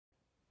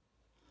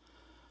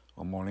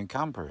Good morning,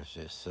 campers.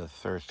 It's the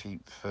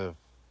 13th of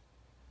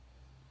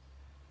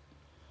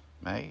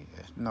May.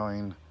 It's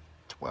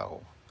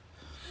 9:12.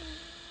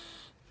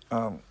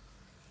 Um,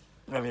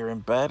 Earlier in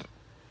bed,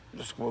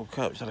 just woke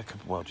up, just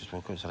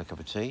woke up, had a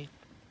cup of tea.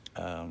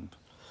 Um,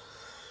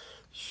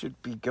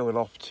 should be going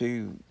off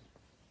to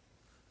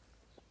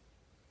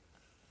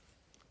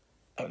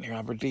out near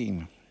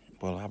Aberdeen.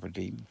 Well,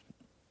 Aberdeen,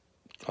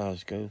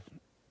 Glasgow.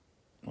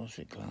 What's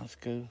it,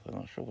 Glasgow? I'm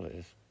not sure what it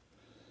is.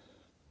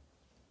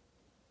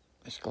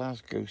 It's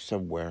Glasgow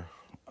somewhere.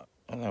 I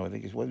don't know. I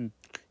think it's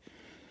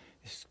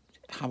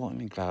Hamilton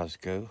in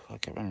Glasgow. I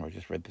can't remember. I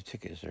just read the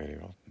tickets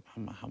earlier on.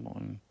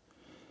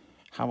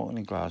 Hamilton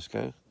in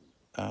Glasgow.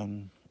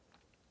 Um,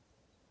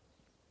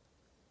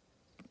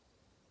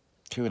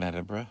 Two in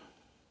Edinburgh.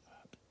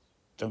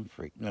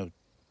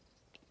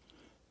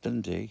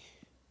 Dundee,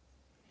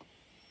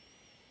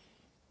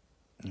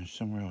 and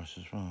somewhere else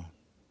as well.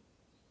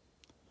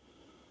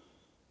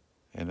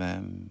 And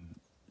then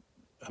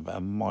about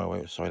a mile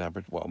outside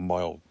Aberdeen, well, a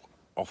mile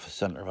off the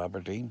centre of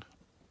Aberdeen.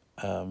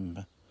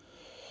 And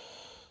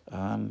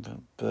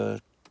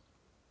the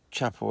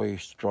chap I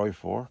used to drive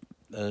for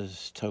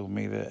has told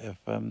me that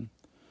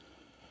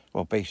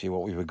well, basically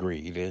what we've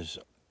agreed is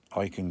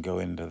I can go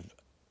into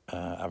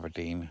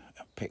Aberdeen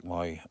and pick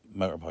my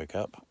motorbike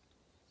up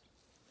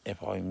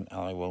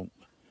I won't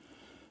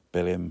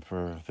bill him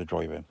for the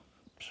driving.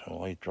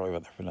 So I drive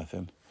up there for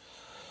nothing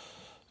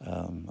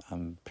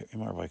and pick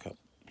my motorbike up,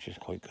 which is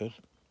quite good.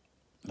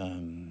 Not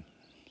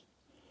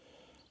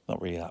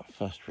really that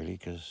fussed, really,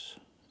 because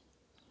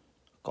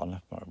I've got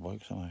enough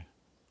motorbikes, haven't I?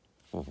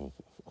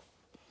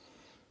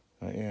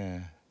 But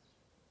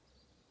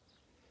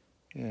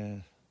yeah.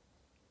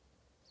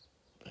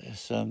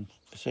 It's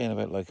saying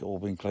about like it all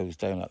being closed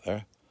down up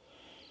there,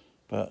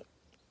 but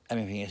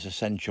anything is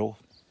essential.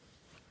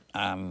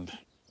 And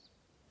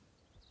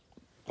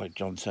like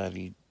John said,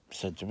 he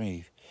said to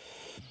me,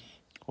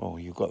 "Well,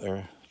 you got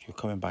there, you're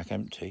coming back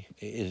empty.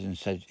 It is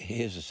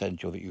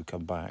essential that you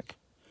come back,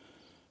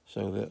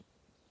 so that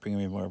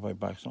bringing my motorbike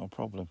back's not a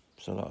problem.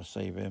 So that'll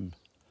save him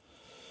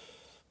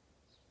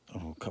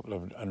a couple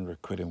of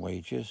 £100 in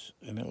wages,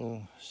 and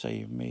it'll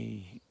save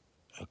me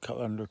a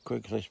couple £100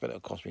 because I expect it'll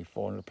cost me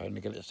 £400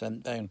 to get it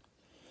sent down."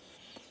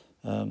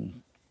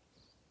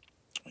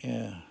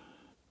 Yeah,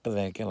 but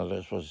then again, I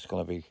don't suppose it's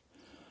going to be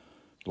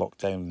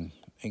locked down.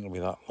 Ain't going to be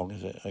that long,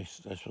 is it? I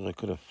suppose I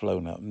could have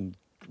flown up and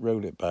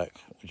rode it back,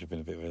 which would have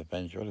been a bit of an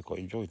adventure. I'd have quite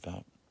enjoyed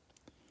that.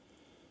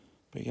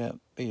 But yeah,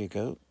 there you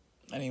go.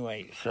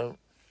 Anyway, so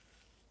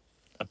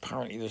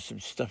apparently there's some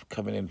stuff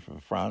coming in from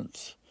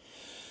France.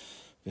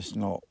 It's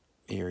not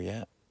here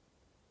yet.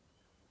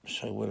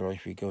 So whether I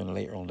should be going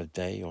later on the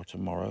day or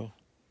tomorrow,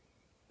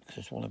 because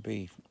I just want to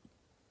be,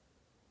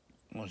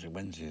 what's it,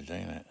 Wednesday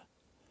today, isn't it?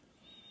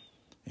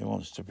 It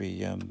wants to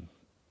be,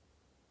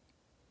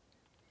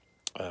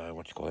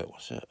 what do you call it,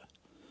 what's it?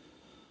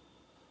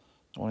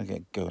 I want to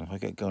get going. If I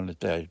get going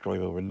today, I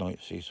drive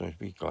overnight, see, so I'd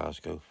be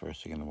Glasgow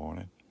first thing in the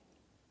morning.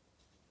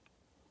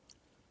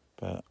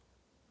 But,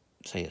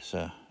 say it's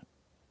a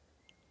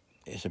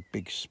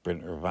big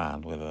Sprinter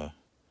van with a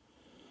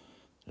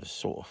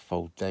sort of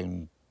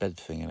fold-down bed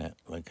thing in it,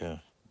 like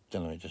a,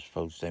 don't know, it just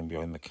folds down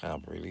behind the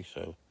cab, really,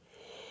 so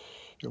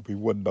it'll be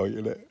one night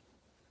in it.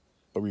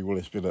 I mean, well,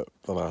 it's been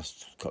the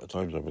last couple of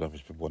times I've been up,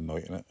 it's been one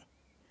night in it.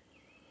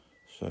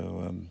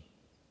 So,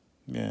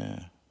 yeah.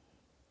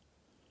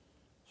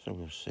 So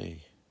we'll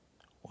see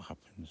what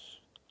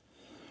happens.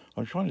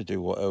 I'm trying to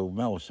do what old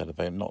Mel said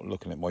about not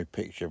looking at my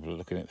picture, but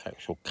looking at the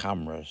actual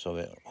camera so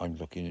that I'm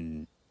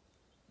looking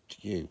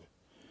to you.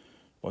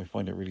 But I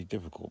find it really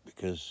difficult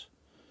because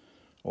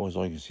all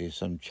I can see is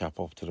some chap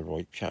off to the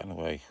right chatting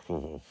away.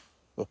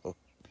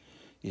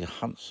 He's a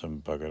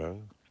handsome bugger,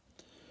 though.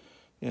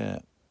 Yeah.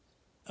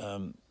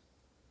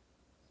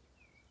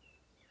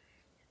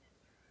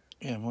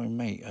 Yeah, my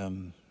mate,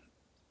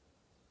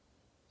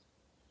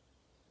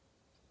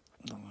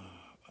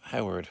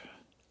 Howard.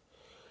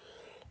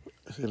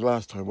 The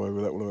last time I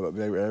went up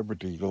the Outer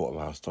Hebrides, not the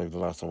last time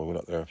I went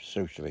up there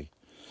socially,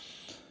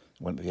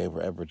 went to the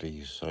Outer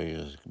Hebrides, so I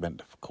was meant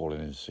to call in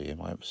and see him.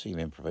 I haven't seen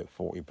him for about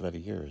 40 bloody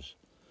years.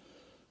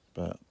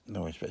 But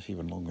no, I expect it's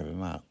even longer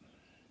than that.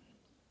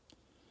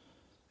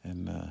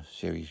 And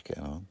see how he's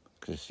getting on.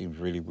 Because it seems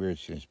really weird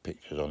seeing his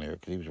pictures on here,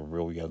 because he was a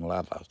real young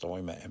lad last time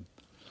I met him.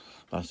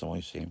 Last time I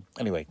seen him.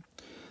 Anyway,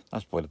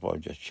 that's by the point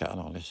I'm just chatting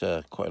on. It's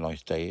quite a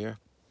nice day here.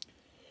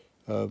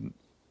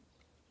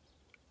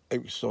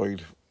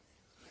 Outside,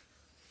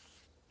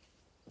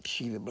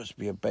 there must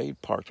be a babe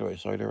parked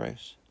outside her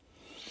house.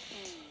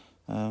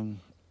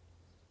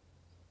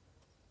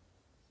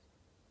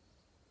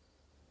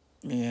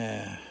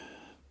 Yeah.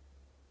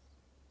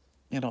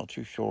 You're not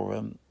too sure.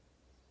 Don't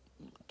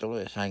know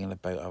it's hanging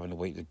about having to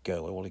wait to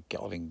go. I want to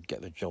get on and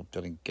get the job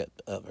done and get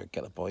up there,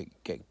 get the bike,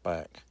 get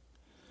back.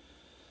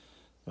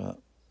 But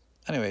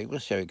anyway, we'll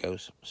see how it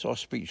goes. So I'll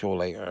speak to you all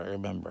later.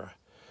 Remember,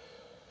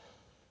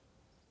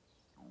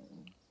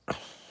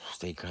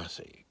 stay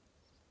classy.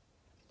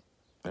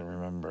 And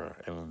remember,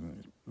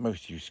 and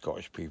most of you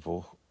Scottish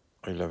people,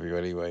 I love you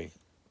anyway.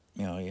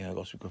 You know, yeah, I've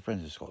got some good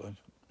friends in Scotland.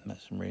 Met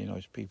some really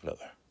nice people up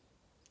there.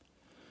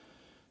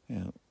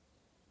 Yeah,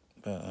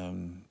 but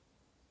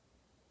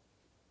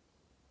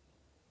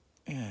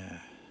yeah,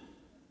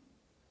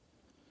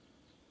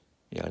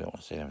 yeah. I don't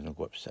want to say anything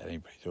to upset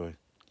anybody, do I?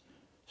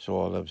 So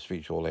I'll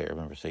speak to you all later.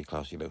 Remember, stay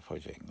classy, low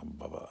fighting, and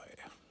bye bye.